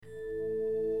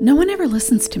No one ever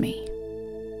listens to me.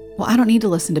 Well, I don't need to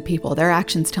listen to people. Their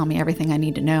actions tell me everything I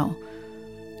need to know.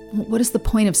 What is the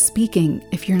point of speaking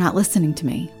if you're not listening to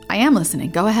me? I am listening.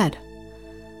 Go ahead.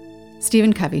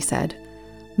 Stephen Covey said,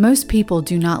 "Most people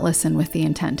do not listen with the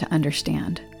intent to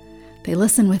understand. They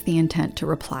listen with the intent to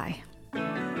reply."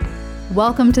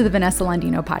 Welcome to the Vanessa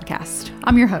Londino podcast.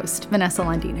 I'm your host, Vanessa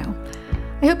Londino.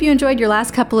 I hope you enjoyed your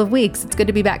last couple of weeks. It's good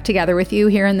to be back together with you.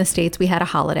 Here in the States, we had a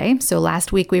holiday, so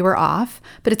last week we were off,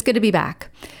 but it's good to be back.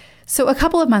 So a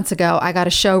couple of months ago, I got a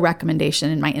show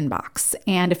recommendation in my inbox.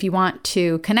 And if you want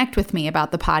to connect with me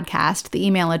about the podcast, the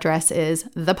email address is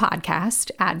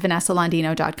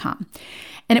thepodcast@VanessaLondino.com.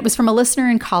 And it was from a listener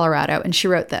in Colorado, and she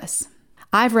wrote this: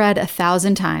 "I've read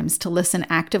 1,000 times to listen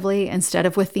actively instead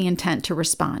of with the intent to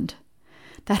respond.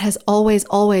 That has always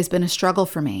been a struggle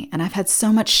for me, and I've had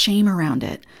so much shame around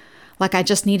it. Like I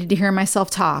just needed to hear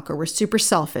myself talk, or was super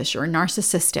selfish or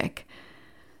narcissistic.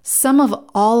 Some of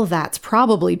all that's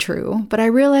probably true, but I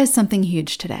realized something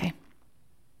huge today.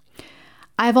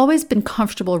 I've always been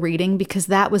comfortable reading because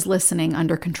that was listening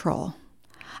under control.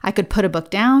 I could put a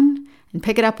book down and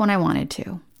pick it up when I wanted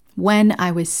to, when I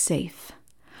was safe.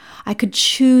 I could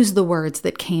choose the words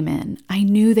that came in. I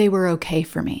knew they were okay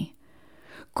for me.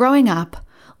 Growing up,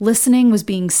 listening was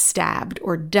being stabbed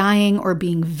or dying or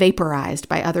being vaporized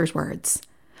by others' words.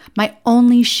 My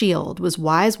only shield was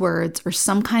wise words or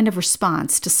some kind of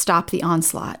response to stop the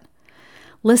onslaught.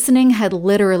 Listening had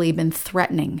literally been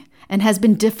threatening and has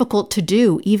been difficult to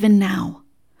do even now.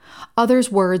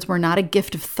 Others' words were not a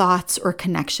gift of thoughts or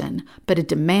connection, but a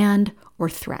demand or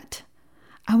threat.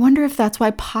 I wonder if that's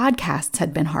why podcasts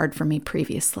had been hard for me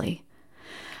previously.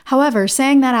 However,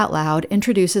 saying that out loud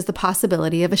introduces the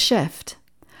possibility of a shift.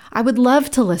 I would love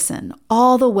to listen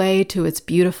all the way to its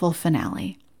beautiful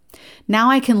finale. Now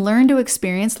I can learn to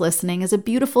experience listening as a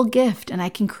beautiful gift, and I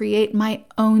can create my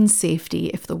own safety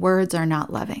if the words are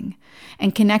not loving,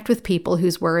 and connect with people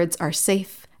whose words are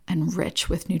safe and rich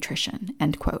with nutrition."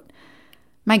 End quote.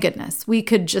 My goodness, we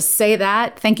could just say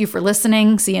that. Thank you for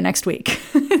listening. See you next week.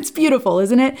 It's beautiful,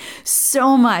 isn't it?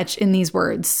 So much in these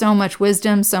words, so much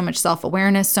wisdom, so much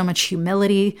self-awareness, so much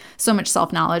humility, so much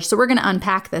self-knowledge. So we're going to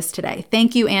unpack this today.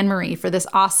 Thank you, Anne-Marie, for this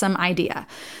awesome idea.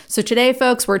 So today,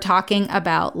 folks, we're talking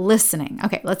about listening.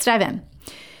 Okay, let's dive in.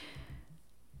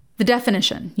 The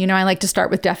definition. You know, I like to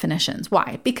start with definitions.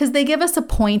 Why? Because they give us a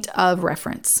point of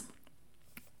reference.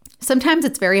 Sometimes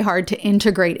it's very hard to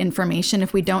integrate information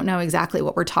if we don't know exactly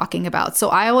what we're talking about. So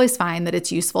I always find that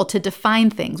it's useful to define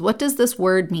things. What does this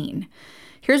word mean?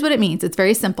 Here's what it means. It's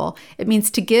very simple. It means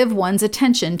to give one's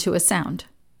attention to a sound.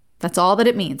 That's all that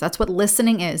it means. That's what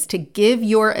listening is, to give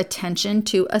your attention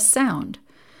to a sound.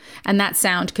 And that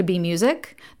sound could be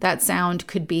music. That sound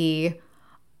could be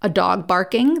a dog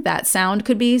barking. That sound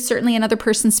could be certainly another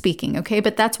person speaking, okay?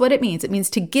 But that's what it means. It means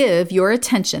to give your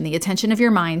attention, the attention of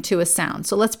your mind, to a sound.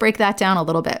 So let's break that down a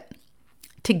little bit.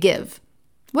 To give.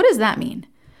 What does that mean?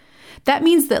 That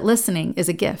means that listening is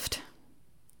a gift.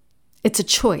 It's a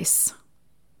choice.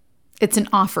 It's an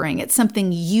offering. It's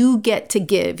something you get to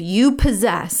give. You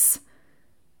possess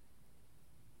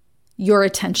your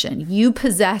attention. You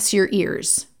possess your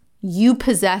ears. You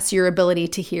possess your ability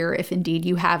to hear, if indeed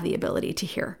you have the ability to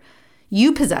hear.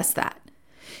 You possess that.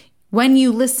 When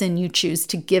you listen, you choose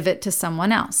to give it to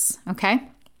someone else,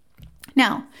 okay?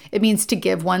 Now, it means to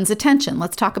give one's attention.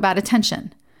 Let's talk about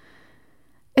attention.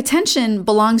 Attention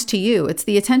belongs to you. It's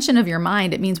the attention of your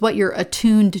mind. It means what you're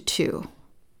attuned to.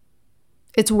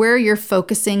 It's where you're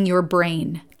focusing your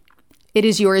brain. It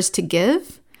is yours to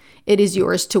give. It is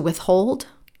yours to withhold.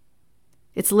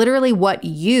 It's literally what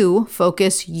you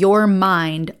focus your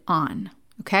mind on,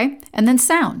 okay? And then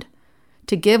sound,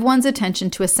 to give one's attention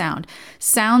to a sound.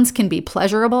 Sounds can be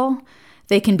pleasurable.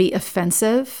 They can be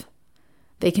offensive.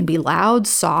 They can be loud,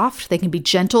 soft. They can be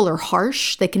gentle or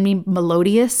harsh. They can be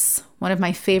melodious. One of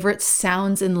my favorite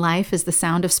sounds in life is the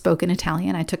sound of spoken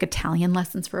Italian. I took Italian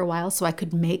lessons for a while so I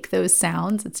could make those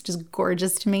sounds. It's just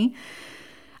gorgeous to me.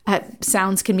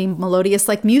 Sounds can be melodious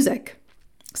like music.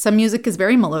 Some music is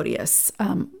very melodious,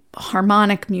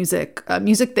 harmonic music,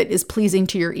 music that is pleasing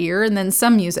to your ear. And then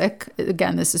some music,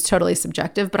 again, this is totally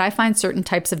subjective, but I find certain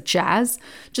types of jazz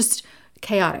just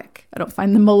chaotic. I don't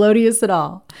find them melodious at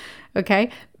all. Okay?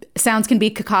 Sounds can be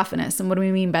cacophonous. And what do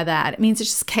we mean by that? It means it's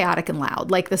just chaotic and loud,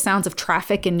 like the sounds of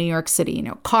traffic in New York City, you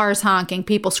know, cars honking,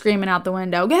 people screaming out the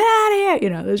window, "Get out of here!" You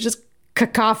know, there's just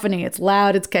cacophony. It's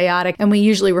loud, it's chaotic. And we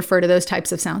usually refer to those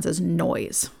types of sounds as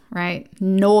noise, right?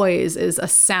 Noise is a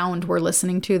sound we're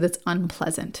listening to that's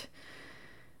unpleasant.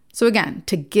 So again,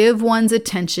 to give one's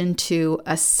attention to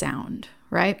a sound,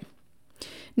 right?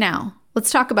 Now,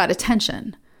 let's talk about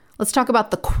attention. Let's talk about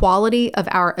the quality of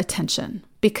our attention.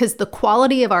 because the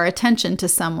quality of our attention to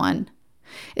someone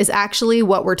is actually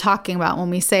what we're talking about when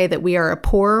we say that we are a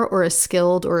poor or a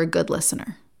skilled or a good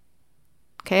listener.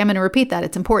 Okay, I'm going to repeat that.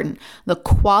 It's important. The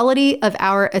quality of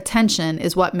our attention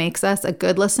is what makes us a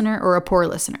good listener or a poor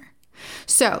listener.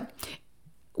 So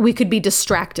we could be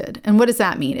distracted. And what does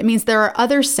that mean? It means there are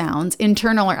other sounds,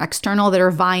 internal or external, that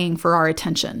are vying for our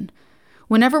attention.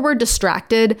 Whenever we're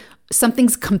distracted,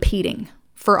 something's competing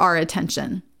for our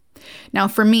attention. Now,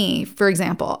 for me, for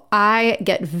example, I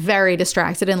get very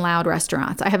distracted in loud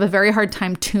restaurants. I have a very hard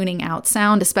time tuning out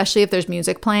sound, especially if there's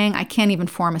music playing. I can't even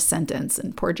form a sentence.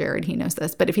 And poor Jared, he knows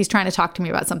this. But if he's trying to talk to me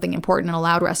about something important in a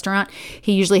loud restaurant,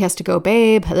 he usually has to go,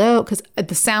 babe, hello, because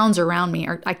the sounds around me,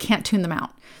 I can't tune them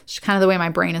out. It's kind of the way my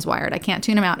brain is wired. I can't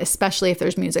tune them out, especially if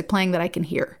there's music playing that I can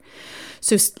hear.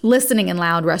 So listening in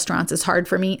loud restaurants is hard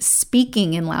for me.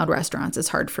 Speaking in loud restaurants is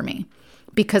hard for me,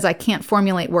 because I can't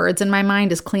formulate words in my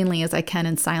mind as cleanly as I can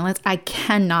in silence. I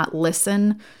cannot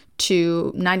listen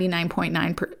to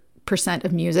 99.9%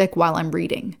 of music while I'm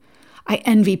reading. I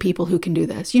envy people who can do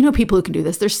this. You know, people who can do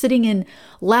this. They're sitting in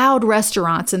loud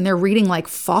restaurants and they're reading like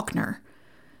Faulkner.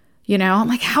 You know, I'm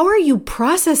like, how are you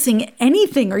processing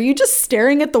anything? Are you just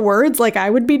staring at the words like I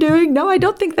would be doing? No, I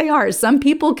don't think they are. Some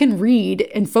people can read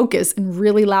and focus in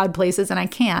really loud places, and I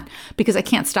can't, because I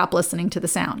can't stop listening to the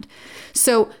sound.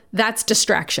 So that's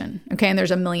distraction. Okay. And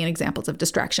there's a million examples of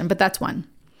distraction, but that's one.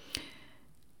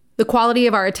 The quality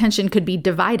of our attention could be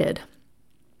divided.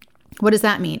 What does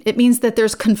that mean? It means that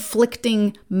there's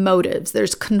conflicting motives.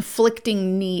 There's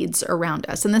conflicting needs around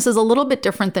us. And this is a little bit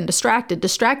different than distracted.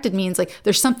 Distracted means like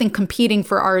there's something competing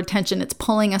for our attention. It's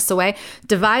pulling us away.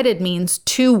 Divided means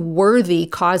two worthy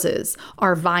causes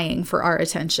are vying for our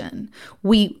attention.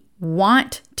 We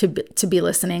want to be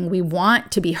listening. We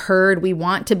want to be heard. We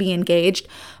want to be engaged.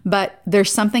 But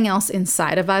there's something else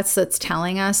inside of us that's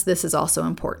telling us this is also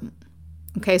important.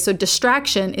 Okay, so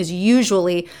distraction is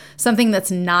usually something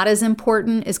that's not as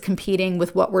important as competing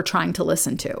with what we're trying to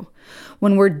listen to.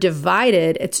 When we're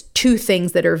divided, it's two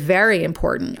things that are very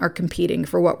important are competing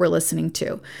for what we're listening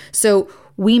to. So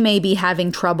we may be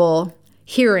having trouble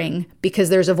hearing because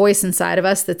there's a voice inside of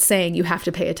us that's saying you have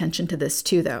to pay attention to this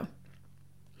too, though.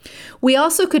 We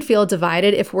also could feel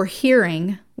divided if we're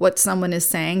hearing what someone is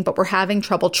saying, but we're having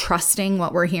trouble trusting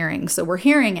what we're hearing. So we're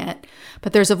hearing it,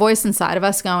 but there's a voice inside of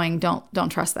us going, don't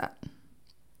trust that.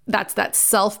 That's that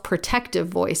self-protective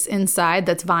voice inside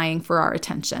that's vying for our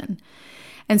attention.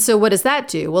 And so what does that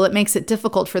do? Well, it makes it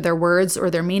difficult for their words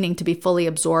or their meaning to be fully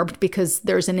absorbed because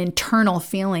there's an internal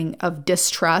feeling of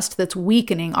distrust that's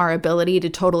weakening our ability to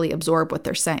totally absorb what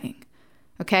they're saying.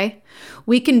 Okay?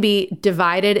 We can be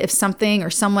divided if something or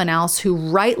someone else who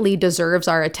rightly deserves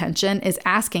our attention is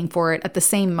asking for it at the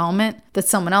same moment that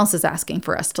someone else is asking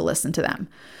for us to listen to them.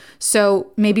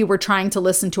 So maybe we're trying to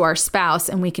listen to our spouse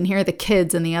and we can hear the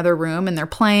kids in the other room and they're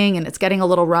playing and it's getting a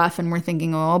little rough and we're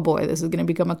thinking, oh boy, this is going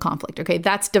to become a conflict. Okay,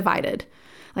 that's divided.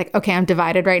 Like, okay, I'm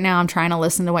divided right now. I'm trying to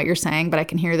listen to what you're saying, but I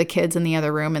can hear the kids in the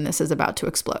other room and this is about to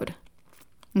explode.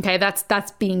 Okay,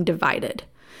 that's being divided.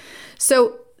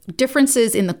 So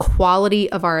differences in the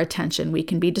quality of our attention. We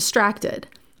can be distracted.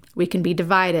 We can be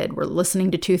divided. We're listening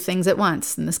to two things at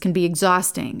once, and this can be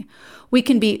exhausting. We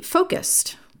can be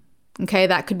focused. Okay,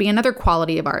 that could be another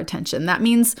quality of our attention. That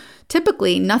means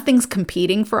typically nothing's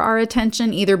competing for our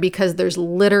attention, either because there's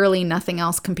literally nothing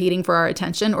else competing for our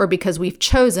attention or because we've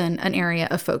chosen an area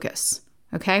of focus.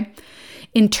 Okay?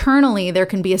 Internally, there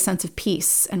can be a sense of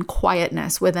peace and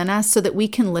quietness within us so that we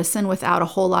can listen without a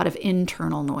whole lot of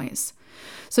internal noise.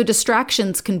 So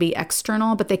distractions can be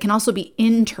external, but they can also be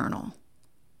internal,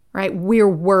 right? We're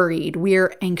worried,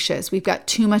 we're anxious, we've got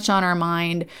too much on our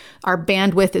mind, our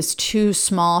bandwidth is too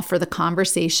small for the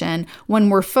conversation. When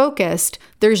we're focused,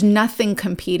 there's nothing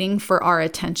competing for our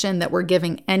attention that we're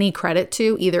giving any credit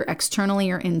to, either externally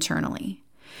or internally.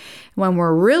 When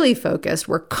we're really focused,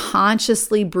 we're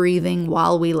consciously breathing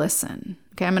while we listen.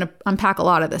 Okay, I'm going to unpack a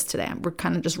lot of this today. We're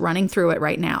kind of just running through it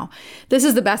right now. This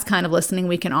is the best kind of listening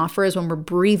we can offer is when we're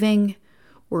breathing,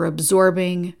 we're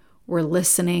absorbing, we're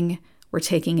listening, we're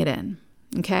taking it in.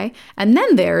 Okay, and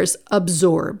then there's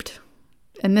absorbed.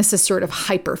 And this is sort of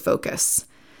hyper focus.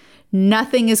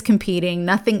 Nothing is competing.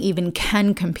 Nothing even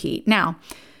can compete. Now,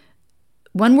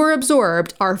 when we're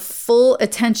absorbed, our full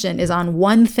attention is on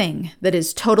one thing that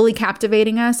is totally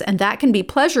captivating us. And that can be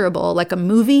pleasurable, like a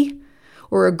movie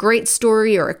or a great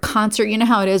story or a concert. You know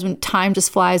how it is when time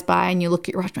just flies by and you look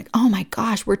at your watch and like, oh my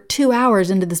gosh, we're 2 hours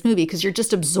into this movie because you're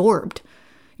just absorbed.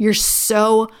 You're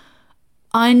so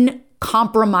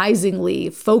uncompromisingly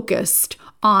focused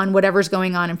on whatever's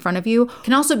going on in front of you. It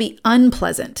can also be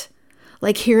unpleasant,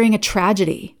 like hearing a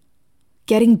tragedy,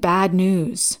 getting bad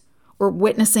news, or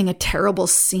witnessing a terrible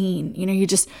scene. You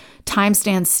just time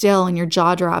stands still and your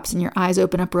jaw drops and your eyes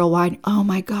open up real wide. Oh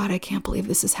my God, I can't believe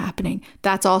this is happening.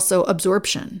 That's also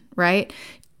absorption, right?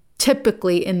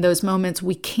 Typically in those moments,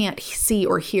 we can't see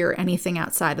or hear anything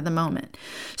outside of the moment.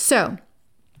 So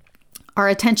our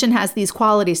attention has these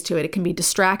qualities to it. It can be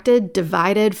distracted,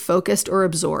 divided, focused, or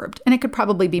absorbed. And it could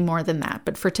probably be more than that.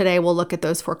 But for today, we'll look at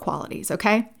those 4 qualities,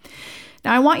 okay?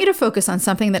 Now, I want you to focus on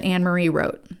something that Anne Marie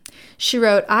wrote. She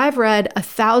wrote, I've read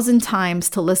 1,000 times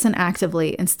to listen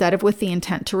actively instead of with the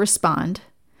intent to respond.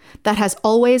 That has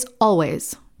always,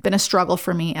 always been a struggle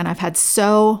for me, and I've had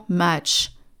so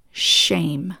much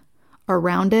shame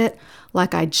around it,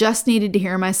 like I just needed to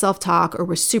hear myself talk or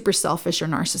was super selfish or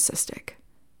narcissistic.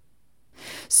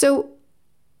 So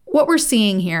what we're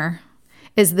seeing here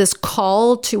is this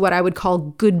call to what I would call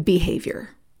good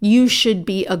behavior. You should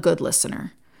be a good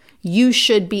listener. You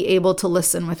should be able to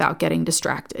listen without getting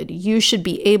distracted. You should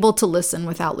be able to listen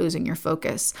without losing your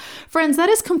focus. Friends, that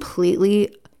is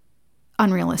completely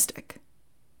unrealistic,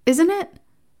 isn't it?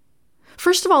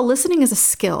 First of all, listening is a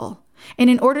skill. And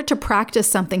in order to practice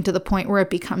something to the point where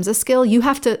it becomes a skill, you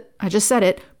have to, I just said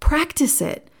it, practice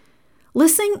it.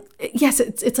 Listening, yes,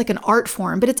 it's like an art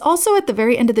form, but it's also at the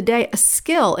very end of the day, a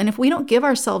skill. And if we don't give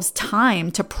ourselves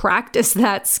time to practice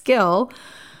that skill,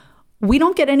 we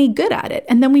don't get any good at it.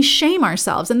 And then we shame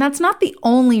ourselves. And that's not the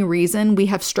only reason we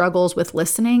have struggles with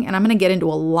listening. And I'm going to get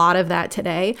into a lot of that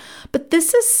today. But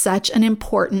this is such an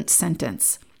important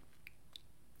sentence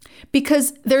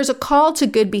because there's a call to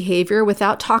good behavior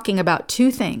without talking about 2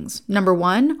 things. Number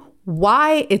 1,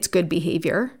 why it's good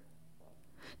behavior.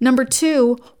 Number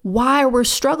 2, why we're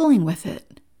struggling with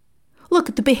it.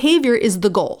 Look, the behavior is the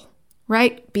goal,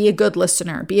 right? Be a good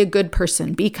listener, be a good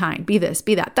person, be kind, be this,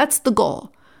 be that. That's the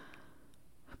goal.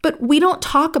 But we don't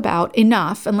talk about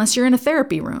enough unless you're in a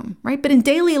therapy room, right? But in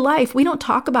daily life, we don't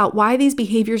talk about why these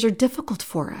behaviors are difficult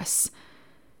for us.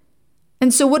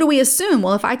 And so what do we assume?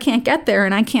 Well, if I can't get there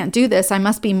and I can't do this, I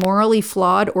must be morally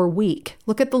flawed or weak.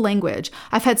 Look at the language.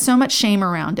 I've had so much shame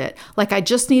around it. Like I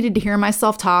just needed to hear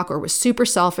myself talk or was super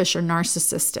selfish or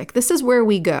narcissistic. This is where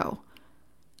we go.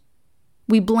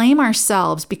 We blame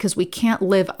ourselves because we can't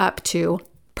live up to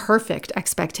perfect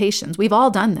expectations. We've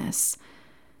all done this.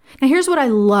 Now, here's what I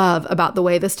love about the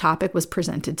way this topic was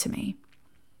presented to me.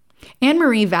 Anne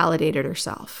Marie validated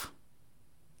herself.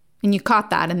 And you caught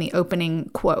that in the opening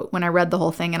quote when I read the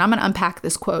whole thing. And I'm going to unpack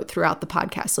this quote throughout the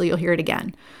podcast, so you'll hear it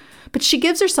again. But she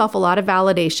gives herself a lot of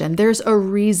validation. There's a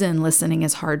reason listening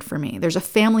is hard for me. There's a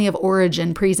family of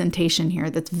origin presentation here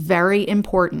that's very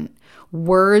important.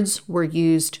 Words were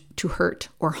used to hurt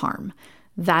or harm.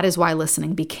 That is why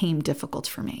listening became difficult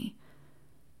for me.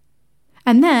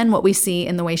 And then what we see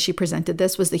in the way she presented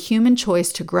this was the human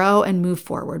choice to grow and move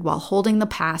forward while holding the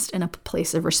past in a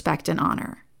place of respect and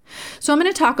honor. So I'm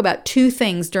going to talk about 2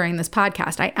 things during this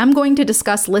podcast. I am going to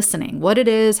discuss listening, what it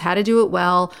is, how to do it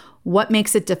well, what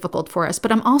makes it difficult for us.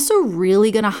 But I'm also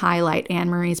really going to highlight Anne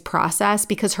Marie's process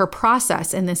because her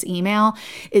process in this email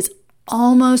is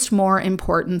almost more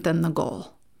important than the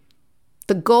goal.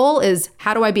 The goal is,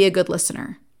 how do I be a good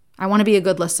listener? I want to be a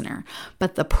good listener,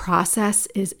 but the process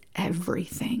is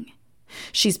everything.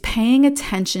 She's paying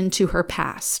attention to her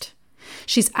past.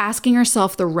 She's asking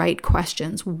herself the right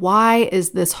questions. Why is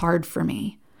this hard for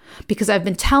me? Because I've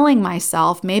been telling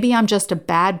myself, maybe I'm just a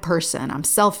bad person. I'm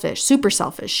selfish, super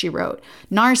selfish, she wrote.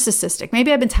 Narcissistic.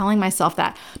 Maybe I've been telling myself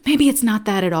that. Maybe it's not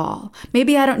that at all.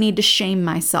 Maybe I don't need to shame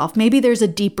myself. Maybe there's a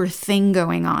deeper thing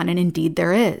going on, and indeed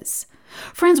there is.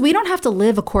 Friends, we don't have to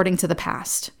live according to the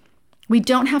past. We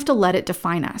don't have to let it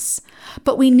define us,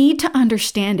 but we need to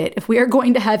understand it if we are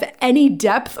going to have any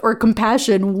depth or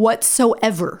compassion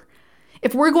whatsoever.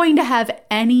 If we're going to have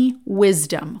any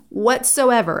wisdom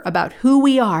whatsoever about who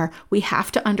we are, we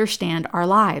have to understand our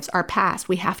lives, our past.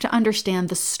 We have to understand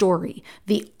the story,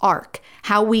 the arc,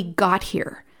 how we got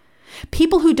here.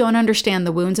 People who don't understand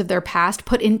the wounds of their past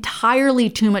put entirely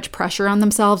too much pressure on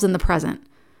themselves in the present.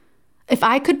 If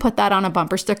I could put that on a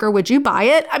bumper sticker, would you buy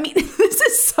it? I mean, this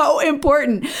is so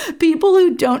important. People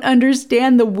who don't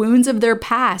understand the wounds of their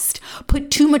past put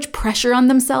too much pressure on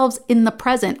themselves in the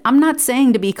present. I'm not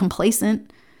saying to be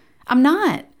complacent. I'm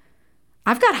not.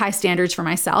 I've got high standards for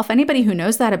myself. Anybody who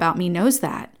knows that about me knows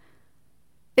that.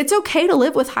 It's okay to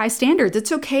live with high standards.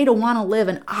 It's okay to want to live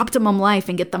an optimum life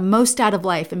and get the most out of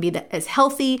life and be as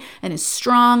healthy and as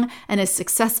strong and as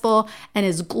successful and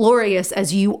as glorious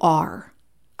as you are.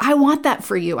 I want that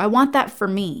for you. I want that for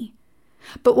me.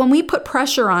 But when we put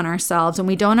pressure on ourselves and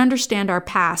we don't understand our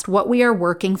past, what we are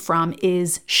working from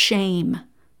is shame.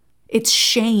 It's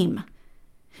shame.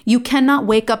 You cannot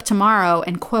wake up tomorrow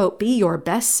and, quote, be your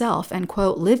best self and,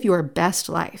 quote, live your best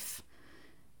life.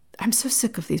 I'm so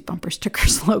sick of these bumper sticker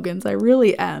slogans. I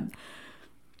really am.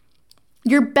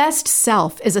 Your best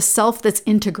self is a self that's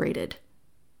integrated.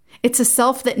 It's a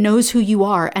self that knows who you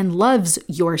are and loves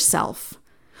yourself.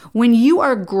 When you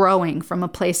are growing from a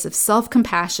place of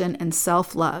self-compassion and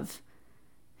self-love,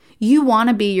 you want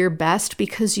to be your best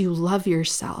because you love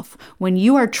yourself. When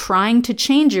you are trying to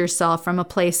change yourself from a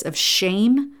place of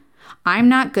shame, I'm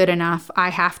not good enough, I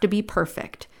have to be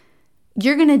perfect,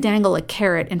 you're going to dangle a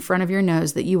carrot in front of your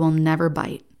nose that you will never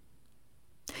bite.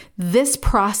 This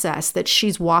process that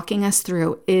she's walking us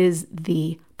through is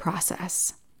the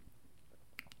process.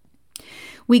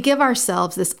 We give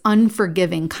ourselves this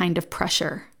unforgiving kind of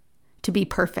pressure to be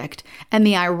perfect. And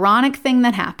the ironic thing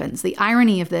that happens, the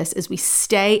irony of this, is we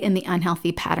stay in the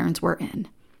unhealthy patterns we're in.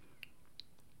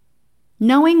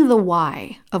 Knowing the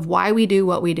why of why we do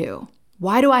what we do.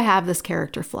 Why do I have this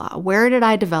character flaw? Where did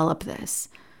I develop this?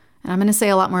 And I'm going to say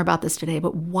a lot more about this today,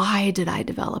 but why did I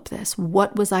develop this?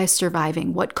 What was I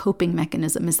surviving? What coping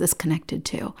mechanism is this connected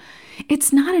to?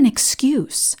 It's not an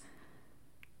excuse.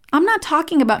 I'm not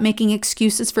talking about making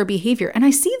excuses for behavior. And I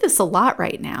see this a lot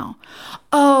right now.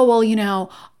 Oh,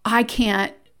 well, I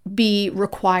can't be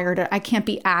required, I can't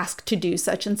be asked to do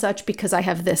such and such because I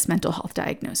have this mental health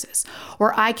diagnosis.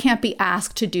 Or I can't be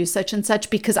asked to do such and such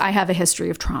because I have a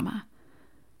history of trauma.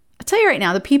 I'll tell you right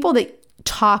now, the people that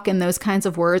talk in those kinds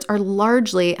of words are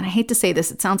largely, and I hate to say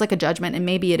this, it sounds like a judgment, and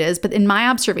maybe it is, but in my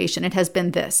observation, it has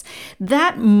been this.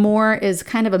 That more is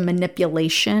kind of a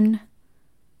manipulation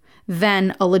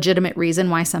than a legitimate reason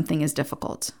why something is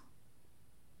difficult.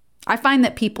 I find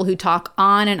that people who talk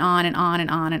on and on and on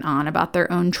and on and on about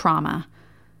their own trauma,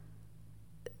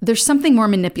 there's something more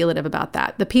manipulative about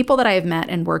that. The people that I have met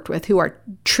and worked with who are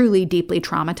truly deeply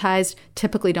traumatized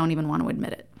typically don't even want to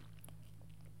admit it.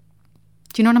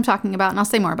 Do you know what I'm talking about? And I'll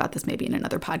say more about this maybe in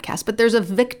another podcast, but there's a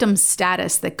victim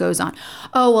status that goes on.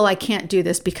 Oh, well, I can't do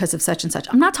this because of such and such.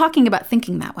 I'm not talking about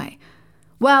thinking that way.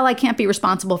 Well, I can't be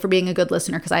responsible for being a good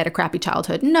listener because I had a crappy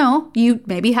childhood. No, you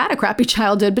maybe had a crappy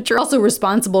childhood, but you're also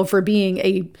responsible for being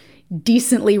a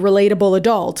decently relatable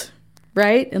adult,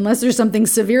 right? Unless there's something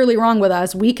severely wrong with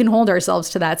us, we can hold ourselves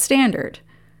to that standard.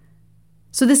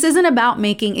 So this isn't about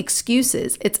making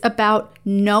excuses. It's about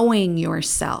knowing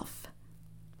yourself.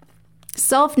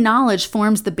 Self-knowledge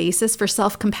forms the basis for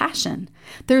self-compassion.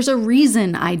 There's a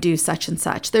reason I do such and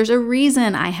such. There's a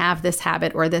reason I have this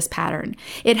habit or this pattern.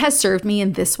 It has served me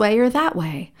in this way or that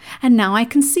way. And now I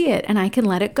can see it and I can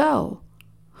let it go.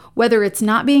 Whether it's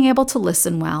not being able to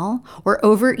listen well, or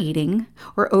overeating,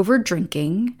 or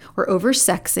over-drinking, or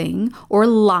over-sexing, or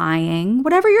lying,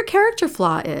 whatever your character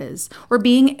flaw is, or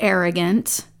being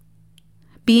arrogant,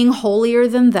 being holier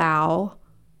than thou,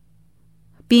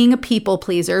 being a people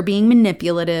pleaser, being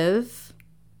manipulative.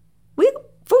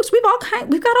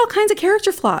 We've got all kinds of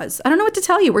character flaws. I don't know what to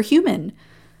tell you. We're human.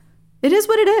 It is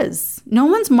what it is. No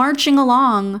one's marching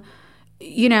along,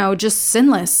 just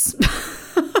sinless.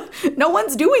 No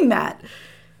one's doing that.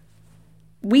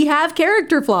 We have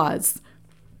character flaws.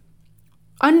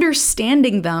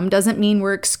 Understanding them doesn't mean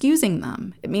we're excusing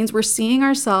them. It means we're seeing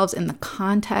ourselves in the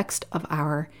context of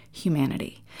our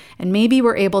humanity. And maybe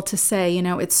we're able to say,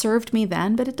 it served me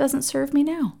then, but it doesn't serve me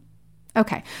now.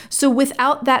 Okay, so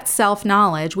without that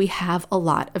self-knowledge, we have a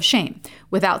lot of shame.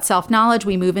 Without self-knowledge,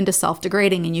 we move into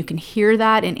self-degrading, and you can hear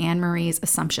that in Anne-Marie's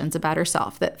assumptions about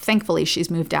herself that thankfully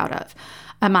she's moved out of.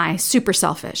 Am I super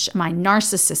selfish? Am I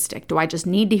narcissistic? Do I just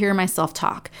need to hear myself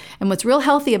talk? And what's real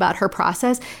healthy about her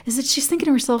process is that she's thinking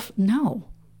to herself, no,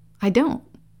 I don't.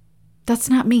 That's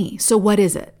not me. So what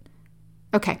is it?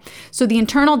 Okay, so the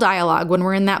internal dialogue when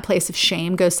we're in that place of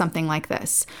shame goes something like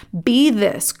this. Be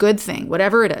this good thing,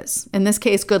 whatever it is. In this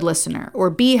case, good listener, or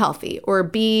be healthy, or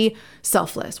be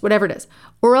selfless, whatever it is.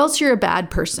 Or else you're a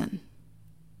bad person,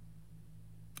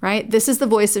 right? This is the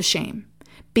voice of shame.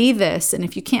 Be this, and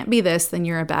if you can't be this, then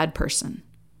you're a bad person.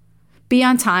 Be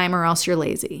on time or else you're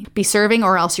lazy. Be serving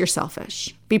or else you're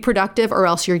selfish. Be productive or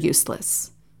else you're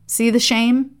useless. See the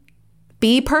shame?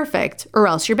 Be perfect or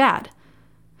else you're bad.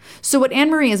 So what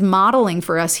Anne-Marie is modeling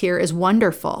for us here is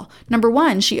wonderful. Number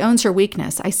one, she owns her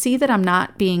weakness. I see that I'm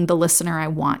not being the listener I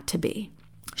want to be.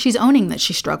 She's owning that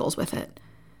she struggles with it.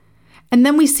 And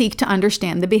then we seek to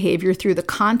understand the behavior through the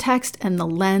context and the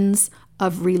lens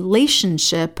of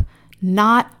relationship,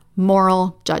 not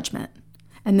moral judgment.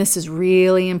 And this is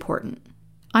really important.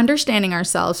 Understanding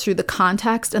ourselves through the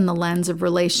context and the lens of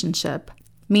relationship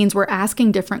means we're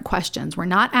asking different questions. We're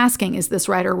not asking, is this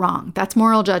right or wrong? That's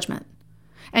moral judgment.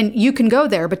 And you can go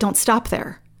there, but don't stop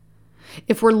there.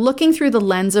 If we're looking through the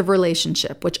lens of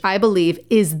relationship, which I believe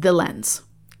is the lens,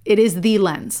 it is the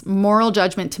lens. Moral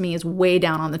judgment to me is way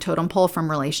down on the totem pole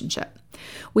from relationship.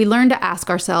 We learn to ask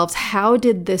ourselves, how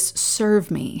did this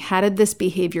serve me? How did this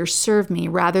behavior serve me?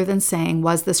 Rather than saying,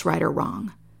 was this right or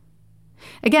wrong?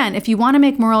 Again, if you want to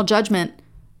make moral judgment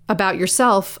about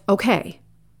yourself, okay,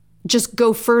 just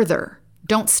go further.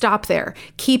 Don't stop there.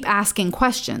 Keep asking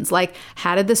questions like,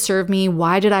 how did this serve me?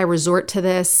 Why did I resort to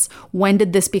this? When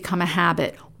did this become a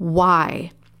habit?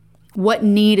 Why? What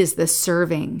need is this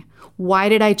serving? Why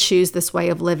did I choose this way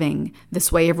of living,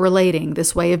 this way of relating,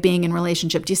 this way of being in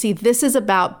relationship? Do you see, this is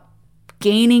about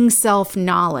gaining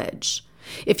self-knowledge.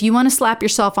 If you want to slap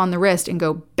yourself on the wrist and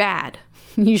go, bad,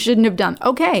 you shouldn't have done,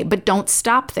 okay, but don't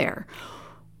stop there.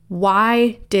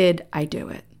 Why did I do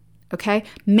it? Okay,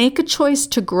 make a choice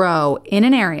to grow in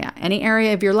an area, any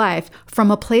area of your life,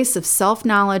 from a place of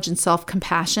self-knowledge and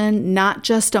self-compassion, not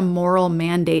just a moral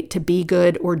mandate to be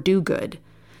good or do good.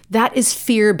 That is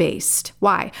fear-based.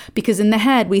 Why? Because in the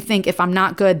head, we think if I'm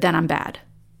not good, then I'm bad,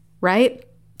 right?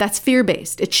 That's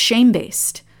fear-based. It's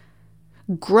shame-based.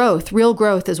 Growth, real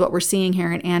growth is what we're seeing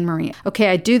here in Anne-Marie. Okay,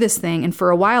 I do this thing, and for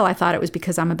a while I thought it was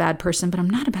because I'm a bad person, but I'm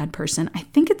not a bad person. I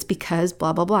think it's because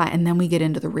blah, blah, blah. And then we get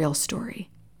into the real story.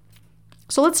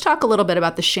 So let's talk a little bit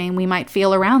about the shame we might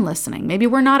feel around listening. Maybe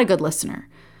we're not a good listener.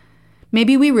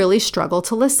 Maybe we really struggle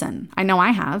to listen. I know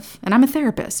I have, and I'm a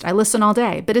therapist. I listen all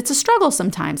day, but it's a struggle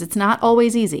sometimes. It's not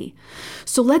always easy.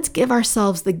 So let's give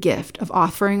ourselves the gift of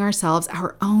offering ourselves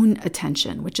our own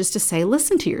attention, which is to say,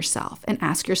 listen to yourself and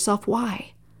ask yourself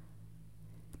why.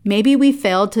 Maybe we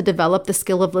failed to develop the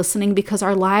skill of listening because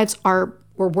our lives are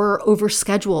or were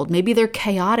overscheduled. Maybe they're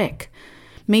chaotic.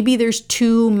 Maybe there's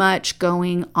too much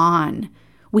going on.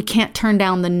 We can't turn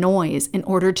down the noise in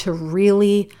order to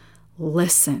really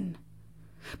listen.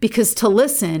 Because to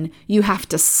listen, you have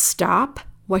to stop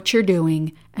what you're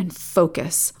doing and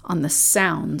focus on the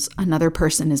sounds another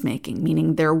person is making,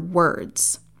 meaning their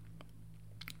words.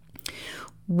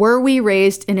 Were we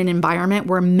raised in an environment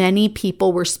where many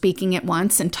people were speaking at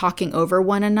once and talking over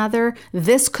one another?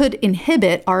 This could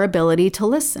inhibit our ability to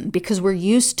listen because we're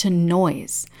used to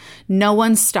noise. No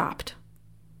one stopped,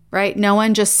 right? No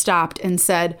one just stopped and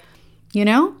said, you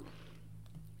know,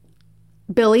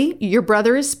 Billy, your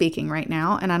brother is speaking right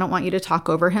now, and I don't want you to talk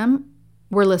over him.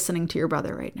 We're listening to your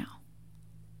brother right now.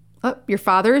 Oh, your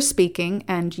father is speaking,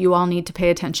 and you all need to pay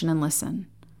attention and listen.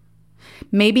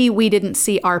 Maybe we didn't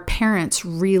see our parents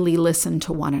really listen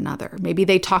to one another. Maybe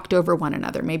they talked over one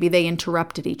another. Maybe they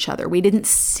interrupted each other. We didn't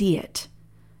see it.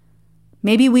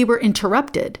 Maybe we were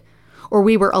interrupted, or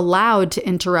we were allowed to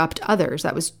interrupt others.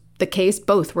 That was the case.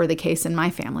 Both were the case in my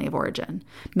family of origin.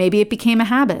 Maybe it became a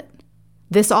habit.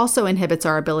 This also inhibits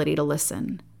our ability to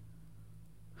listen.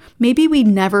 Maybe we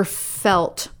never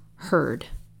felt heard.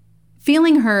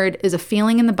 Feeling heard is a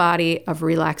feeling in the body of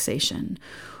relaxation.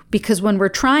 Because when we're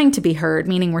trying to be heard,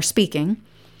 meaning we're speaking,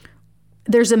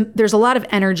 there's a lot of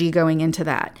energy going into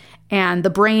that. And the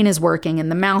brain is working and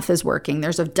the mouth is working.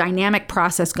 There's a dynamic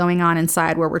process going on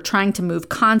inside where we're trying to move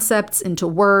concepts into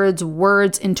words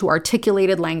into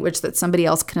articulated language that somebody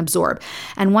else can absorb.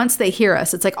 And once they hear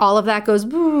us, it's like all of that goes,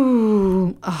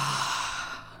 ooh,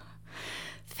 oh,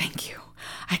 thank you.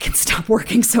 I can stop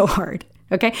working so hard.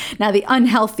 Okay. Now, the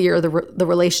unhealthier the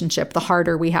relationship, the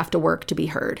harder we have to work to be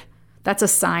heard. That's a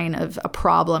sign of a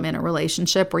problem in a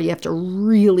relationship where you have to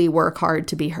really work hard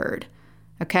to be heard.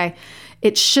 Okay.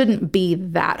 It shouldn't be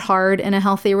that hard in a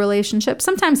healthy relationship.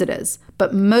 Sometimes it is,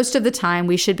 but most of the time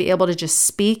we should be able to just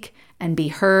speak and be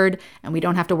heard, and we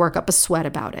don't have to work up a sweat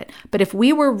about it. But if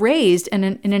we were raised in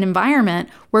an environment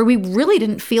where we really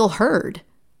didn't feel heard,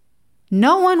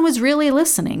 no one was really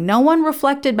listening, no one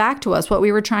reflected back to us what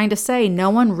we were trying to say,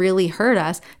 no one really heard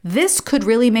us, this could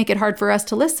really make it hard for us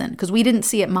to listen because we didn't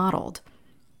see it modeled.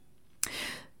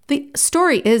 The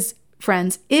story is,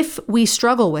 friends, if we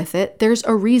struggle with it, there's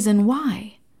a reason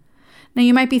why. Now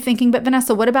you might be thinking, but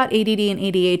Vanessa, what about ADD and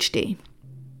ADHD?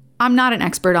 I'm not an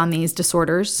expert on these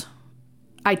disorders.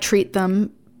 I treat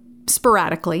them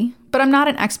sporadically, but I'm not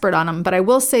an expert on them. But I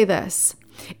will say this.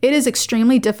 It is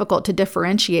extremely difficult to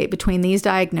differentiate between these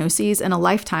diagnoses and a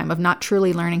lifetime of not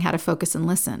truly learning how to focus and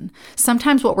listen.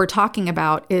 Sometimes what we're talking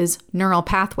about is neural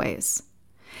pathways.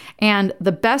 And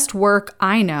the best work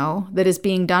I know that is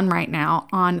being done right now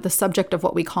on the subject of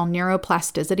what we call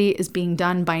neuroplasticity is being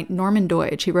done by Norman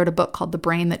Doidge. He wrote a book called The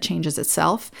Brain That Changes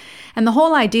Itself. And the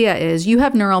whole idea is you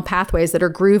have neural pathways that are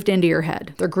grooved into your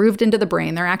head. They're grooved into the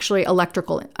brain. They're actually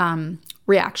electrical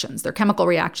reactions. They're chemical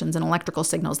reactions and electrical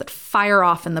signals that fire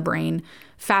off in the brain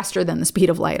faster than the speed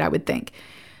of light, I would think.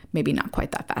 Maybe not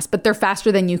quite that fast, but they're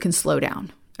faster than you can slow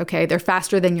down. Okay, they're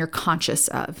faster than you're conscious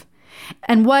of.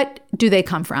 And what do they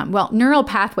come from? Well, neural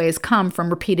pathways come from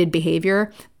repeated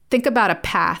behavior. Think about a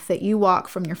path that you walk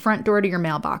from your front door to your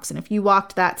mailbox. And if you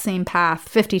walked that same path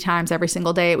 50 times every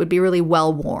single day, it would be really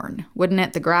well worn, wouldn't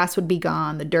it? The grass would be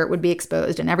gone, the dirt would be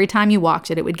exposed. And every time you walked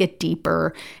it, it would get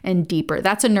deeper and deeper.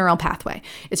 That's a neural pathway.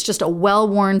 It's just a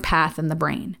well-worn path in the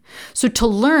brain. So to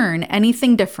learn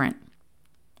anything different,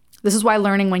 this is why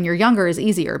learning when you're younger is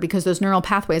easier, because those neural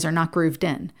pathways are not grooved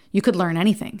in. You could learn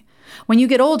anything. When you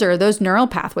get older, those neural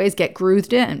pathways get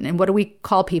grooved in. And what do we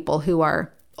call people who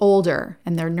are older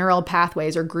and their neural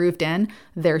pathways are grooved in?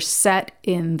 They're set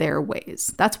in their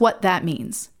ways. That's what that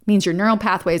means. It means your neural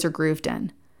pathways are grooved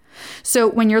in. So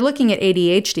when you're looking at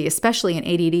ADHD, especially in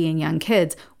ADD in young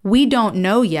kids, we don't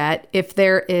know yet if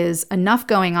there is enough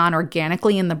going on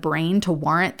organically in the brain to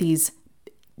warrant these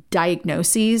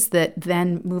diagnoses that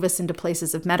then move us into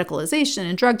places of medicalization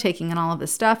and drug taking and all of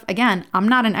this stuff. Again, I'm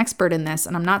not an expert in this,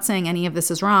 and I'm not saying any of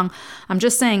this is wrong. I'm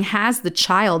just saying, has the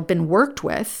child been worked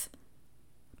with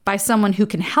by someone who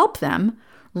can help them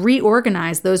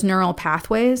reorganize those neural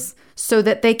pathways so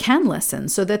that they can listen,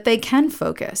 so that they can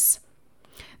focus?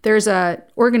 There's an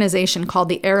organization called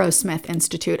the Aerosmith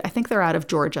Institute. I think they're out of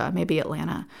Georgia, maybe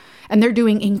Atlanta. And they're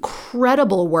doing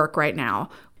incredible work right now.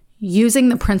 Using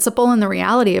the principle and the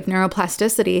reality of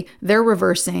neuroplasticity, they're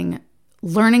reversing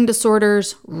learning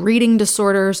disorders, reading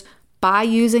disorders by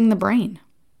using the brain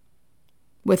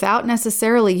without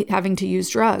necessarily having to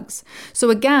use drugs. So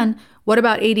again, what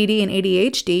about ADD and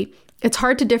ADHD? It's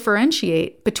hard to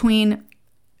differentiate between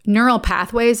neural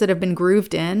pathways that have been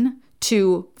grooved in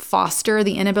to foster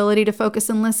the inability to focus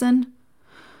and listen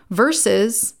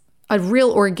versus a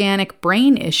real organic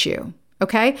brain issue.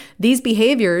 Okay? These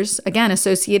behaviors, again,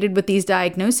 associated with these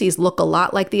diagnoses, look a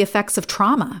lot like the effects of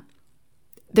trauma.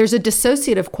 There's a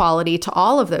dissociative quality to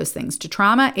all of those things, to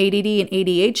trauma, ADD, and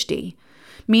ADHD,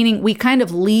 meaning we kind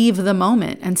of leave the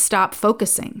moment and stop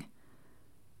focusing.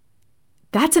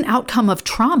 That's an outcome of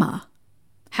trauma.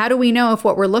 How do we know if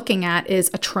what we're looking at is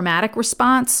a traumatic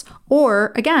response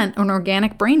or, again, an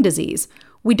organic brain disease?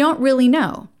 We don't really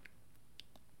know.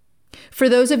 For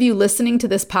those of you listening to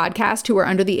this podcast who are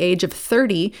under the age of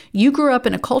 30, you grew up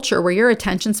in a culture where your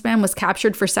attention span was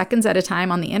captured for seconds at a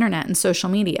time on the internet and social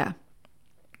media.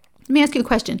 Let me ask you a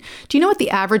question. Do you know what the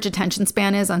average attention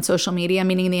span is on social media,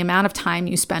 meaning the amount of time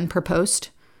you spend per post?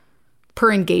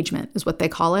 Per engagement is what they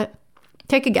call it.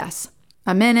 Take a guess.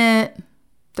 A minute,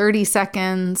 30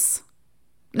 seconds.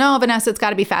 No, Vanessa, it's got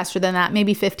to be faster than that.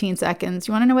 Maybe 15 seconds.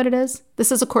 You want to know what it is?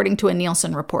 This is according to a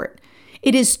Nielsen report.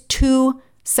 It is 2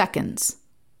 seconds.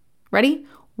 Ready?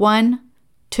 1,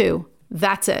 2.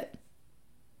 That's it.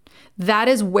 That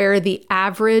is where the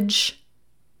average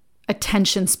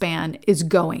attention span is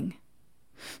going.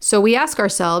 So we ask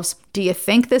ourselves, do you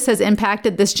think this has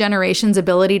impacted this generation's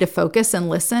ability to focus and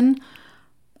listen?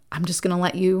 I'm just going to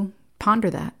let you ponder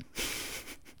that.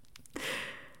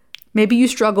 Maybe you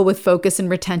struggle with focus and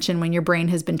retention when your brain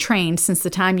has been trained since the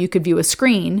time you could view a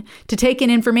screen to take in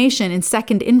information in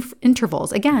second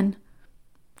intervals. Again,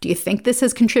 do you think this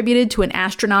has contributed to an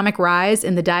astronomical rise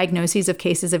in the diagnoses of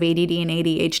cases of ADD and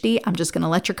ADHD? I'm just going to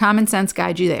let your common sense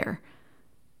guide you there.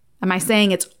 Am I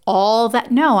saying it's all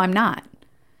that? No, I'm not.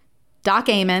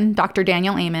 Dr.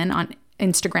 Daniel Amen on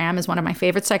Instagram is one of my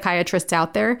favorite psychiatrists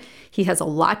out there. He has a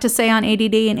lot to say on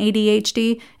ADD and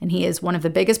ADHD, and he is one of the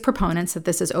biggest proponents that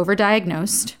this is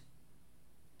overdiagnosed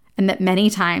and that many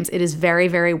times it is very,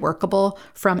 very workable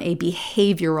from a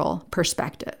behavioral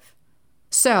perspective.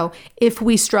 So if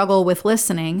we struggle with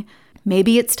listening,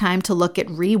 maybe it's time to look at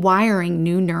rewiring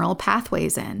new neural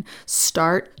pathways in.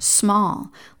 Start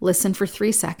small. Listen for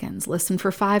 3 seconds. Listen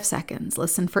for 5 seconds.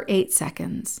 Listen for 8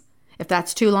 seconds. If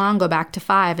that's too long, go back to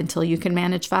 5 until you can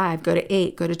manage 5. Go to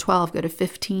 8, go to 12, go to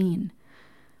 15.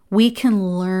 We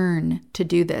can learn to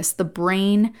do this. The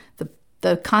brain,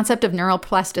 the concept of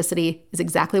neuroplasticity is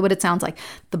exactly what it sounds like.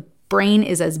 The brain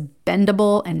is as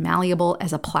bendable and malleable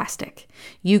as a plastic.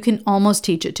 You can almost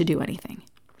teach it to do anything.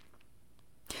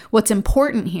 What's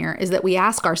important here is that we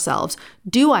ask ourselves,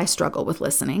 do I struggle with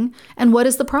listening? And what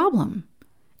is the problem?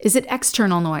 Is it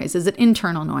external noise? Is it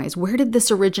internal noise? Where did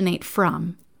this originate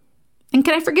from? And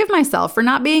can I forgive myself for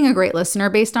not being a great listener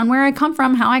based on where I come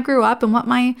from, how I grew up, and what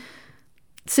my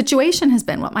situation has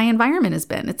been, what my environment has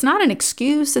been? It's not an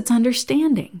excuse, it's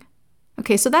understanding.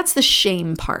 Okay, so that's the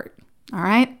shame part, all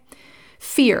right?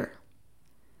 Fear.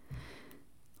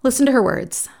 Listen to her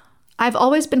words. I've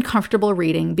always been comfortable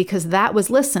reading because that was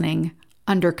listening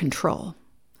under control.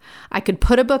 I could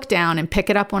put a book down and pick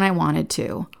it up when I wanted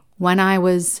to, when I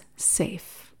was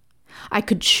safe. I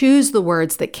could choose the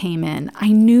words that came in. I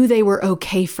knew they were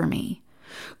okay for me.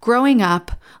 Growing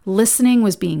up, listening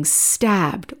was being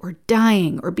stabbed or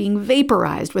dying or being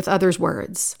vaporized with others'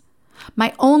 words.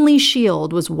 My only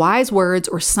shield was wise words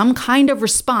or some kind of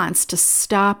response to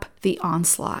stop the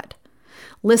onslaught.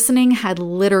 Listening had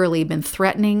literally been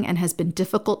threatening and has been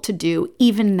difficult to do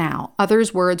even now.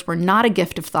 Others' words were not a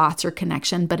gift of thoughts or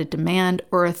connection, but a demand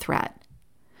or a threat.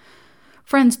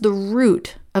 Friends, the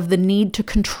root of the need to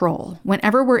control,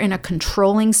 whenever we're in a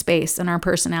controlling space in our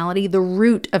personality, the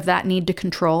root of that need to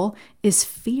control is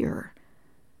fear.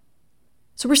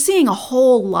 So we're seeing a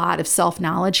whole lot of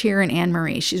self-knowledge here in Anne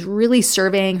Marie. She's really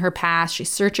surveying her past. She's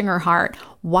searching her heart.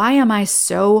 Why am I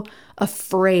so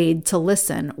afraid to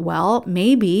listen? Well,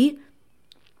 maybe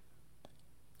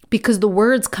because the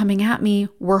words coming at me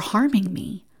were harming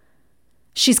me.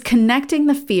 She's connecting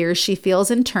the fears she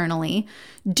feels internally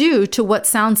due to what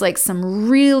sounds like some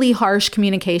really harsh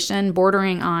communication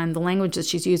bordering on the language that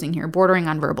she's using here, bordering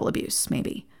on verbal abuse,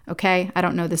 maybe. Okay? I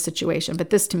don't know the situation, but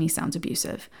this to me sounds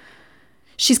abusive.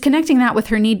 She's connecting that with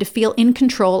her need to feel in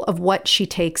control of what she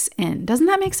takes in. Doesn't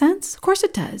that make sense? Of course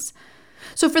it does.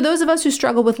 So for those of us who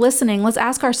struggle with listening, let's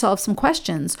ask ourselves some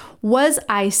questions. Was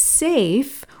I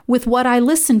safe with what I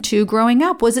listened to growing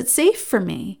up? Was it safe for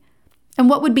me? And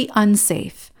what would be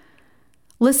unsafe?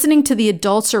 Listening to the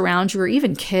adults around you or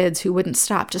even kids who wouldn't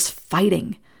stop just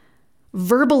fighting.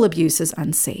 Verbal abuse is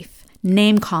unsafe.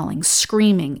 Name calling,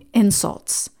 screaming,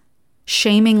 insults,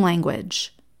 shaming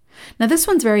language. Now, this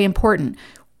one's very important.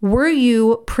 Were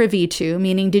you privy to,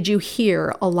 meaning did you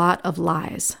hear a lot of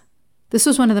lies? This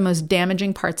was one of the most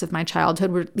damaging parts of my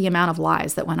childhood, were the amount of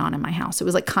lies that went on in my house. It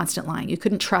was like constant lying. You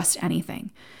couldn't trust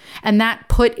anything. And that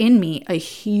put in me a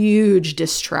huge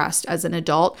distrust as an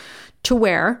adult to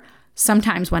where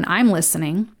sometimes when I'm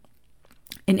listening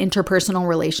in interpersonal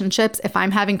relationships, if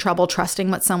I'm having trouble trusting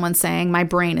what someone's saying, my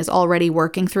brain is already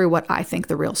working through what I think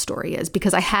the real story is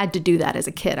because I had to do that as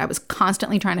a kid. I was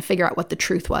constantly trying to figure out what the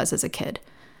truth was as a kid.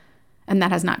 And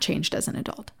that has not changed as an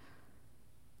adult.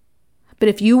 But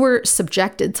if you were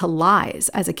subjected to lies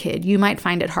as a kid, you might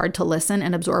find it hard to listen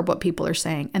and absorb what people are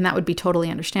saying. And that would be totally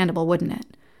understandable, wouldn't it?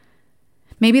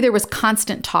 Maybe there was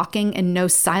constant talking and no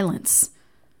silence.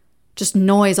 Just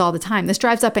noise all the time. This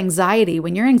drives up anxiety.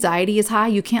 When your anxiety is high,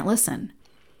 you can't listen.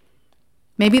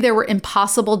 Maybe there were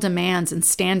impossible demands and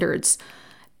standards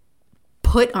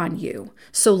put on you.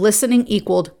 So listening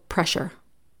equaled pressure.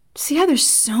 See how there's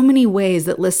so many ways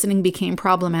that listening became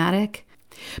problematic?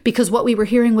 Because what we were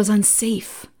hearing was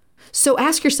unsafe. So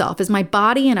ask yourself, is my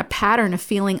body in a pattern of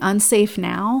feeling unsafe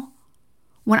now?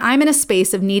 When I'm in a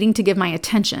space of needing to give my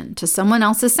attention to someone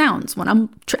else's sounds, when I'm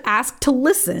asked to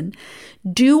listen,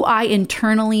 do I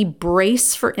internally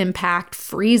brace for impact,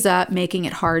 freeze up, making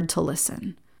it hard to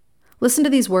listen? Listen to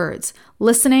these words.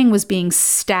 Listening was being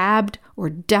stabbed or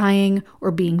dying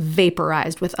or being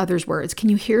vaporized with others' words. Can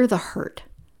you hear the hurt?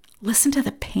 Listen to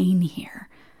the pain here.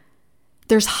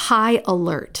 There's high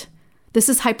alert. This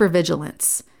is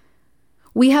hypervigilance.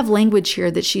 We have language here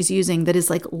that she's using that is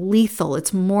like lethal,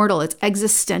 it's mortal, it's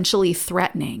existentially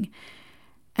threatening.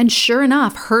 And sure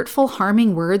enough, hurtful,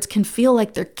 harming words can feel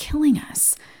like they're killing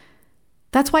us.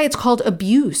 That's why it's called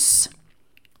abuse.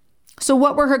 So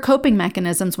what were her coping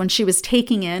mechanisms when she was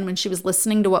taking in, when she was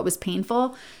listening to what was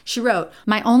painful? She wrote,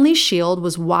 "My only shield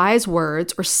was wise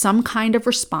words or some kind of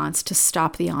response to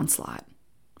stop the onslaught."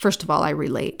 First of all, I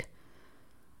relate.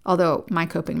 Although my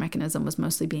coping mechanism was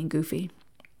mostly being goofy.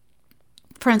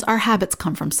 Friends, our habits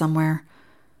come from somewhere.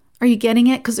 Are you getting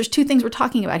it? Because there's two things we're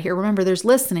talking about here. Remember, there's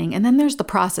listening, and then there's the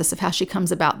process of how she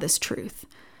comes about this truth.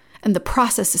 And the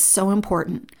process is so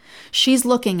important. She's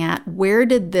looking at, where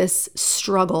did this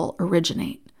struggle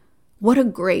originate? What a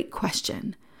great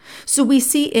question. So we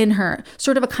see in her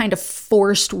sort of a kind of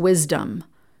forced wisdom.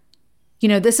 You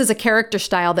know, this is a character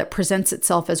style that presents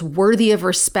itself as worthy of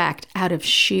respect out of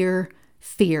sheer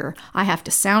fear. I have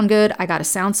to sound good. I got to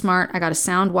sound smart. I got to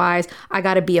sound wise. I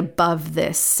got to be above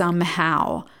this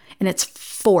somehow. And it's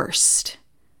forced.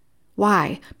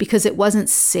 Why? Because it wasn't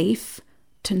safe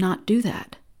to not do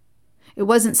that. It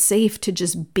wasn't safe to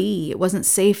just be. It wasn't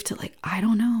safe to I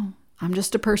don't know. I'm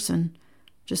just a person,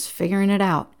 just figuring it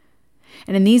out.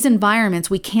 And in these environments,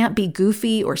 we can't be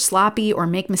goofy or sloppy or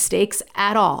make mistakes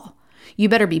at all. You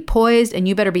better be poised and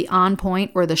you better be on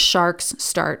point or the sharks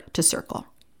start to circle.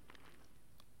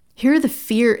 Hear the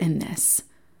fear in this.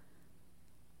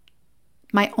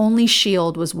 My only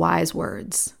shield was wise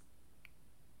words.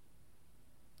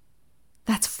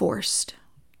 That's forced.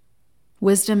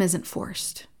 Wisdom isn't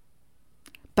forced.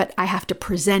 But I have to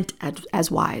present as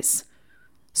wise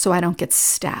so I don't get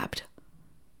stabbed.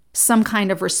 Some kind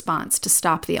of response to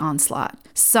stop the onslaught.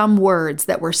 Some words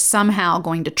that were somehow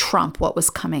going to trump what was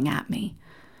coming at me.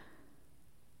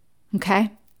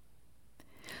 Okay?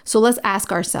 So let's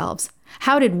ask ourselves,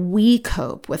 How did we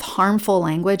cope with harmful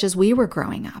language as we were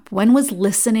growing up? When was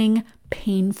listening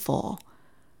painful?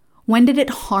 When did it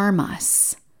harm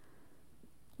us?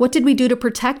 What did we do to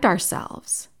protect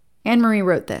ourselves? Anne-Marie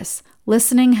wrote this: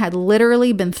 listening had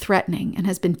literally been threatening and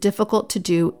has been difficult to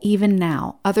do even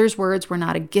now. Others' words were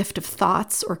not a gift of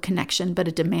thoughts or connection, but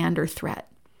a demand or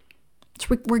threat.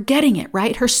 So we're getting it,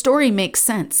 right? Her story makes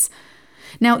sense.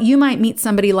 Now, you might meet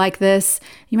somebody like this.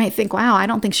 You might think, wow, I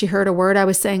don't think she heard a word I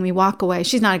was saying. We walk away.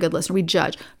 She's not a good listener. We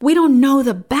judge. We don't know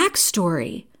the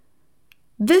backstory.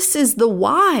 This is the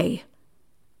why.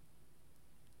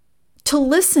 To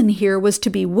listen here was to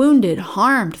be wounded,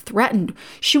 harmed, threatened.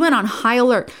 She went on high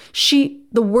alert.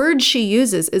 The word she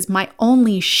uses is my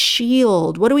only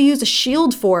shield. What do we use a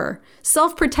shield for?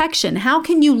 Self-protection. How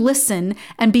can you listen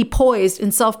and be poised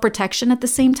in self-protection at the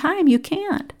same time? You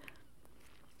can't.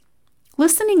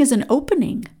 Listening is an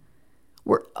opening.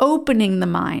 We're opening the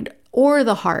mind or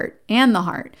the heart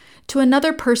to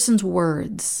another person's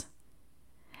words.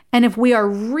 And if we are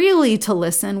really to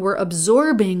listen, we're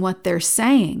absorbing what they're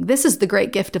saying. This is the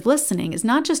great gift of listening, is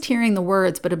not just hearing the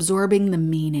words, but absorbing the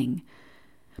meaning.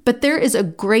 But there is a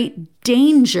great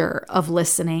danger of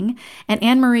listening, and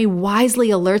Anne-Marie wisely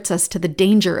alerts us to the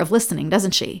danger of listening,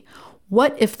 doesn't she?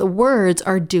 What if the words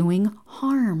are doing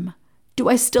harm? Do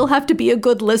I still have to be a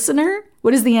good listener?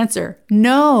 What is the answer?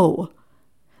 No.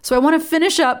 So I want to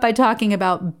finish up by talking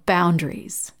about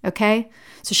boundaries, okay?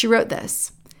 So she wrote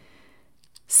this: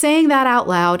 saying that out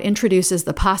loud introduces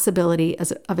the possibility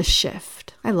of a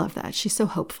shift. I love that. She's so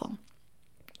hopeful.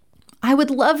 I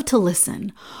would love to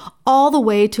listen all the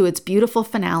way to its beautiful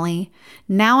finale.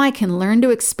 Now I can learn to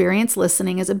experience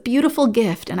listening as a beautiful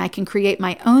gift, and I can create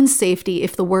my own safety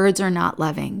if the words are not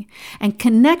loving, and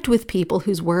connect with people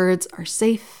whose words are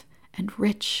safe and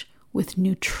rich with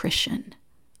nutrition.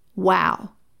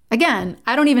 Wow. Again,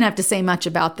 I don't even have to say much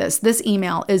about this. This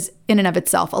email is in and of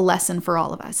itself a lesson for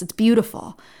all of us. It's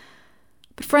beautiful.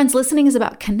 But friends, listening is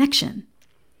about connection.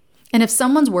 And if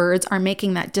someone's words are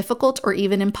making that difficult or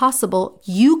even impossible,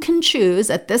 you can choose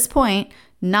at this point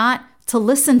not to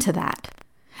listen to that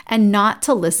and not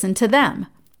to listen to them.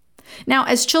 Now,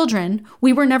 as children,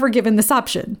 we were never given this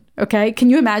option, okay? Can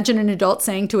you imagine an adult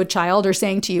saying to a child or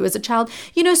saying to you as a child,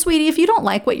 you know, sweetie, if you don't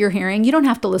like what you're hearing, you don't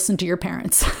have to listen to your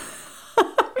parents.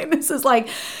 I mean, this is like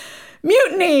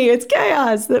mutiny. It's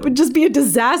chaos. That would just be a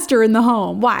disaster in the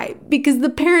home. Why? Because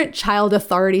the parent-child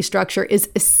authority structure is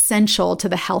essential to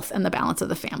the health and the balance of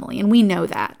the family. And we know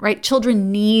that, right?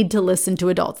 Children need to listen to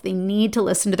adults. They need to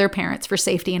listen to their parents for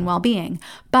safety and well-being.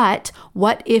 But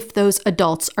what if those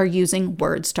adults are using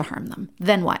words to harm them?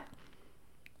 Then what?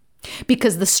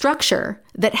 Because the structure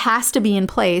that has to be in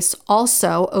place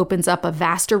also opens up a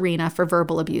vast arena for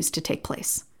verbal abuse to take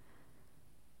place.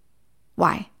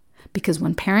 Why? Because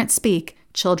when parents speak,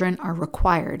 children are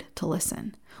required to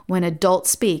listen. When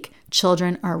adults speak,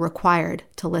 children are required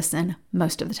to listen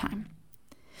most of the time.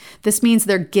 This means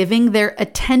they're giving their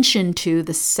attention to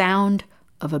the sound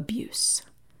of abuse.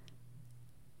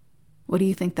 What do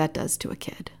you think that does to a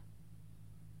kid?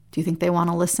 Do you think they want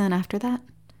to listen after that?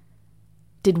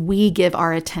 Did we give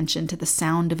our attention to the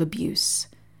sound of abuse?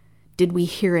 Did we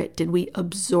hear it? Did we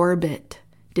absorb it?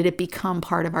 Did it become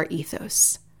part of our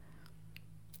ethos?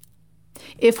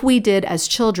 If we did as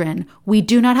children, we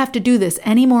do not have to do this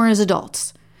anymore as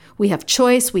adults. We have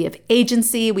choice, we have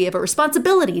agency, we have a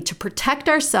responsibility to protect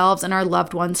ourselves and our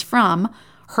loved ones from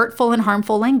hurtful and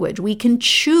harmful language. We can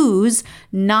choose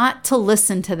not to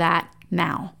listen to that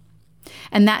now.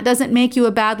 And that doesn't make you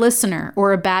a bad listener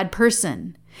or a bad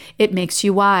person. It makes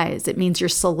you wise. It means you're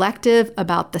selective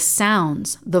about the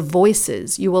sounds, the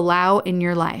voices you allow in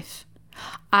your life.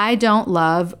 I don't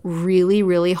love really,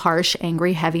 really harsh,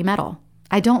 angry, heavy metal.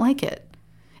 I don't like it.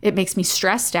 It makes me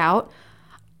stressed out.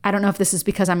 I don't know if this is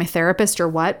because I'm a therapist or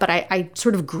what, but I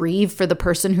sort of grieve for the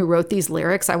person who wrote these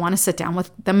lyrics. I want to sit down with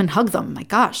them and hug them. My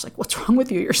gosh, like, what's wrong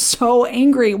with you? You're so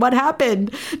angry. What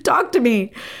happened? Talk to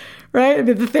me, right? I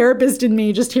mean, the therapist in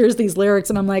me just hears these lyrics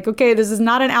and I'm like, okay, this is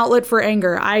not an outlet for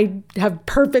anger. I have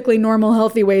perfectly normal,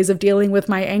 healthy ways of dealing with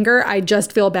my anger. I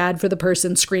just feel bad for the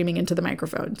person screaming into the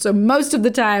microphone. So most of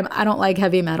the time, I don't like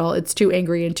heavy metal. It's too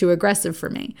angry and too aggressive for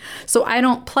me. So I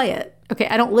don't play it. Okay,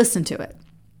 I don't listen to it.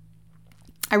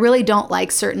 I really don't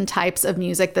like certain types of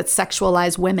music that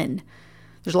sexualize women.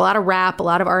 There's a lot of rap, a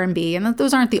lot of R&B, and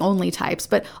those aren't the only types,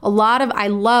 but I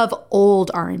love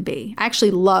old R&B. I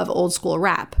actually love old school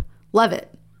rap. Love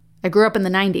it. I grew up in the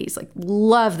 90s, like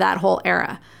love that whole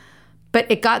era. But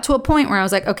it got to a point where I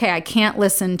was like, okay, I can't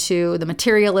listen to the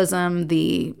materialism,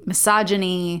 the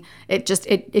misogyny. It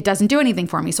doesn't do anything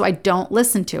for me. So I don't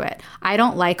listen to it. I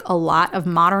don't like a lot of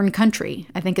modern country.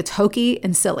 I think it's hokey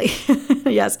and silly.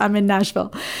 Yes, I'm in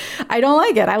Nashville. I don't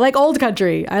like it. I like old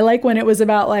country. I like when it was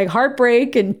about like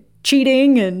heartbreak and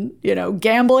cheating and,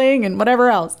 gambling and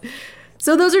whatever else.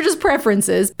 So those are just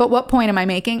preferences. But what point am I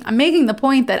making? I'm making the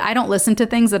point that I don't listen to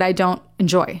things that I don't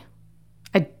enjoy.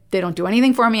 They don't do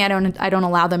anything for me. I don't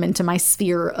allow them into my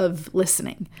sphere of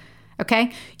listening.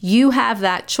 Okay? You have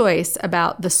that choice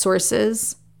about the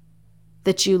sources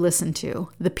that you listen to,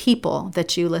 the people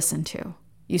that you listen to.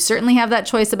 You certainly have that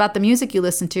choice about the music you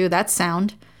listen to. That's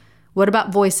sound. What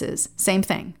about voices? Same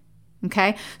thing.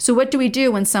 Okay? So what do we do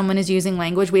when someone is using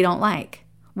language we don't like?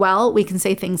 Well, we can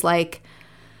say things like,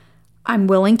 I'm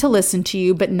willing to listen to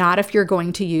you, but not if you're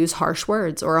going to use harsh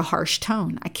words or a harsh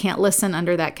tone. I can't listen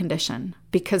under that condition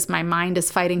because my mind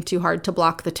is fighting too hard to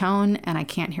block the tone and I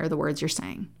can't hear the words you're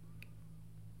saying.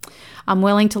 I'm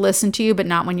willing to listen to you, but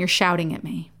not when you're shouting at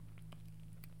me.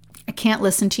 I can't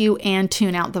listen to you and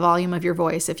tune out the volume of your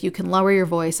voice. If you can lower your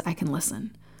voice, I can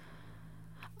listen.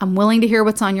 I'm willing to hear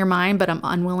what's on your mind, but I'm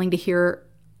unwilling to hear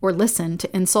or listen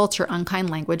to insults or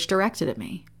unkind language directed at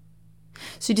me.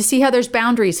 So do you see how there's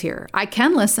boundaries here? I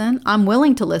can listen. I'm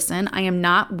willing to listen. I am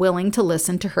not willing to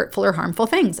listen to hurtful or harmful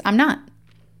things. I'm not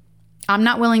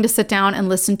willing to sit down and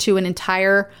listen to an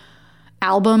entire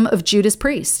album of Judas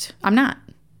Priest. I'm not.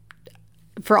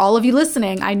 For all of you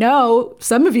listening, I know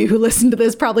some of you who listen to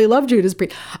this probably love Judas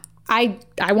Priest. I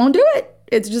won't do it.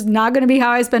 It's just not going to be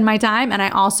how I spend my time. And I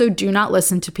also do not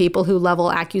listen to people who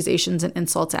level accusations and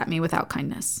insults at me without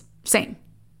kindness. Same.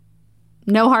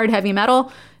 No hard heavy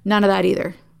metal. None of that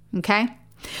either. Okay?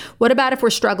 What about if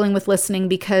we're struggling with listening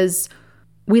because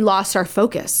we lost our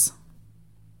focus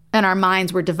and our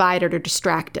minds were divided or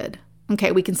distracted?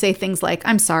 Okay, we can say things like,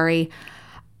 I'm sorry,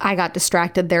 I got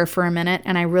distracted there for a minute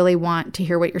and I really want to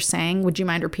hear what you're saying. Would you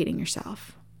mind repeating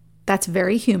yourself? That's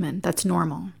very human. That's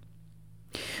normal.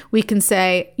 We can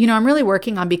say, I'm really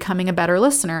working on becoming a better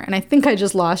listener and I think I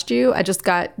just lost you. I just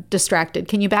got distracted.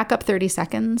 Can you back up 30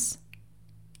 seconds?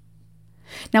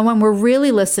 Now, when we're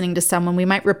really listening to someone, we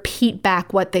might repeat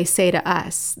back what they say to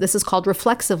us. This is called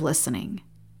reflexive listening.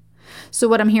 So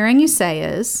what I'm hearing you say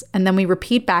is, and then we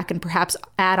repeat back and perhaps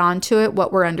add on to it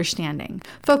what we're understanding.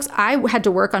 Folks, I had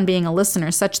to work on being a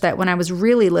listener such that when I was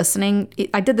really listening,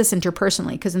 I did this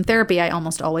interpersonally because in therapy, I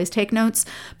almost always take notes.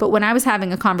 But when I was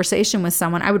having a conversation with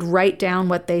someone, I would write down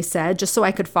what they said just so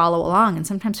I could follow along. And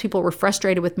sometimes people were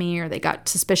frustrated with me or they got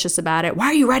suspicious about it. Why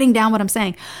are you writing down what I'm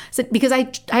saying? I said, because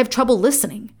I have trouble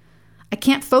listening. I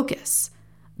can't focus.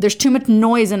 There's too much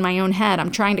noise in my own head. I'm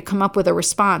trying to come up with a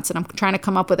response and I'm trying to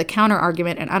come up with a counter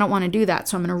argument and I don't want to do that.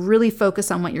 So I'm going to really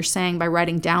focus on what you're saying by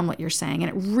writing down what you're saying.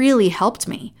 And it really helped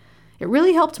me. It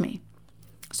really helped me.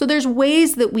 So there's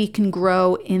ways that we can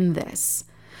grow in this.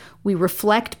 We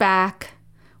reflect back.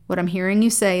 What I'm hearing you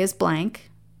say is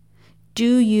blank.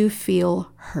 Do you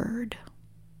feel heard?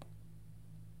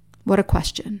 What a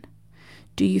question.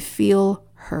 Do you feel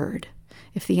heard?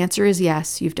 If the answer is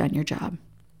yes, you've done your job.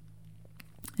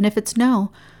 And if it's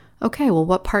no, okay, well,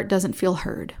 what part doesn't feel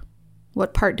heard?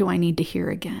 What part do I need to hear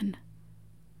again?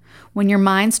 When your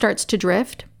mind starts to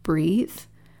drift, breathe,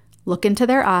 look into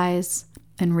their eyes,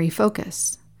 and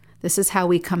refocus. This is how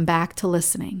we come back to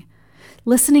listening.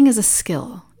 Listening is a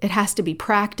skill. It has to be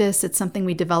practiced. It's something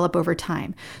we develop over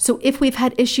time. So if we've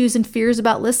had issues and fears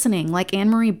about listening, like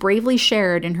Anne-Marie bravely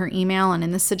shared in her email and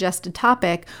in this suggested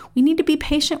topic, we need to be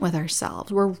patient with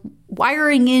ourselves. We're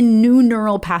wiring in new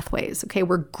neural pathways, okay?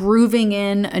 We're grooving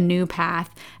in a new path,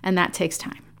 and that takes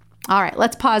time. All right,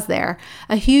 let's pause there.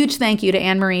 A huge thank you to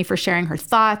Anne-Marie for sharing her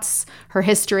thoughts, her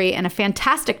history, and a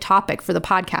fantastic topic for the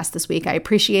podcast this week. I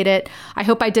appreciate it. I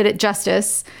hope I did it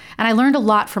justice. And I learned a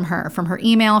lot from her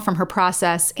email, from her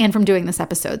process, and from doing this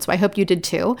episode. So I hope you did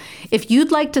too. If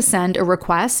you'd like to send a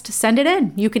request, send it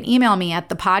in. You can email me at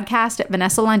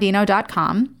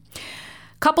thepodcast@VanessaLandino.com.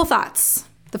 Couple thoughts.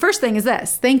 The first thing is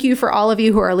this. Thank you for all of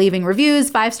you who are leaving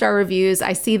reviews, 5-star reviews.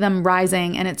 I see them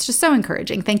rising, and it's just so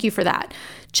encouraging. Thank you for that.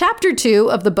 Chapter 2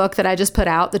 of the book that I just put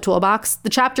out, The Toolbox, the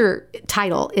chapter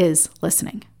title is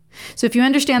Listening. So if you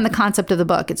understand the concept of the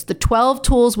book, it's the 12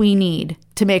 tools we need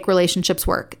to make relationships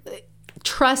work.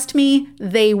 Trust me,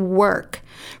 they work.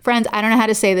 Friends, I don't know how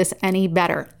to say this any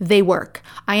better. They work.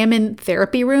 I am in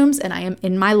therapy rooms and I am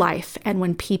in my life. And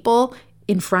when people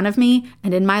in front of me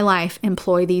and in my life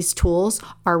employ these tools,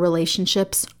 our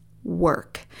relationships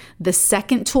work. The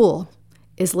second tool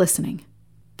is listening.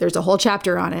 There's a whole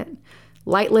chapter on it.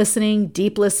 Light listening,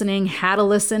 deep listening, how to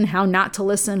listen, how not to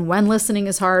listen, when listening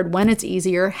is hard, when it's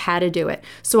easier, how to do it.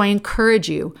 So I encourage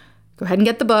you, go ahead and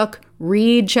get the book,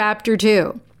 read chapter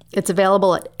 2. It's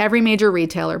available at every major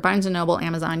retailer, Barnes & Noble,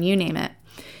 Amazon, you name it.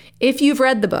 If you've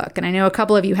read the book, and I know a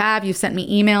couple of you have, you've sent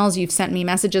me emails, you've sent me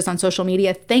messages on social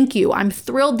media, thank you. I'm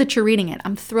thrilled that you're reading it.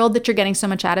 I'm thrilled that you're getting so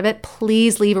much out of it.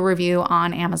 Please leave a review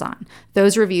on Amazon.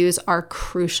 Those reviews are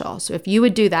crucial. So if you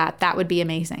would do that, that would be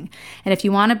amazing. And if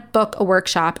you want to book a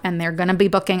workshop, and they're going to be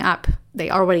booking up, they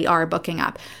already are booking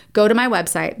up, go to my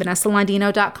website,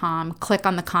 VanessaLandino.com, click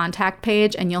on the contact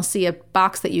page, and you'll see a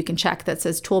box that you can check that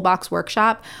says Toolbox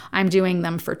Workshop. I'm doing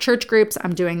them for church groups.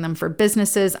 I'm doing them for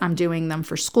businesses. I'm doing them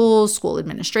for schools, school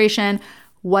administration.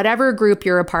 Whatever group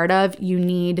you're a part of, you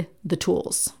need the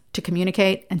tools to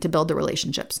communicate and to build the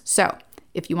relationships. So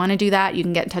if you want to do that, you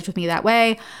can get in touch with me that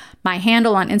way. My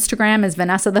handle on Instagram is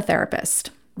Vanessa the Therapist.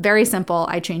 Very simple.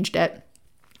 I changed it.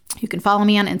 You can follow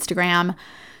me on Instagram.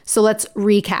 So let's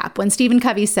recap. When Stephen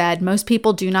Covey said, most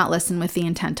people do not listen with the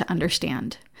intent to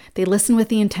understand. They listen with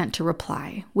the intent to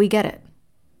reply. We get it,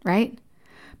 right?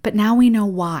 But now we know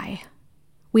why.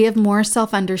 We have more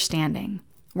self-understanding.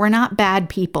 We're not bad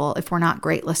people if we're not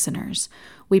great listeners.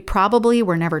 We probably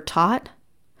were never taught,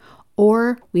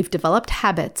 or we've developed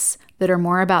habits that are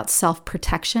more about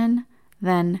self-protection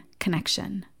than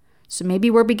connection. So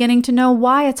maybe we're beginning to know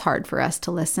why it's hard for us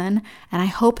to listen, and I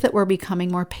hope that we're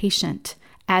becoming more patient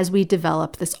as we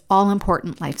develop this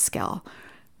all-important life skill.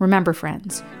 Remember,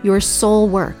 friends, your soul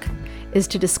work is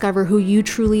to discover who you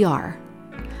truly are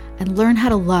and learn how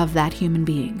to love that human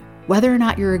being, whether or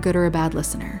not you're a good or a bad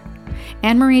listener.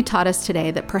 Anne-Marie taught us today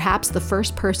that perhaps the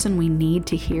first person we need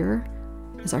to hear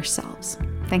is ourselves.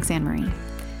 Thanks, Anne-Marie.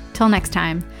 Till next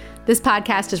time, this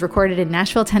podcast is recorded in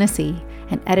Nashville, Tennessee,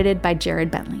 and edited by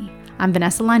Jared Bentley. I'm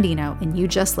Vanessa Landino, and you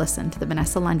just listened to the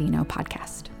Vanessa Landino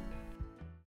podcast.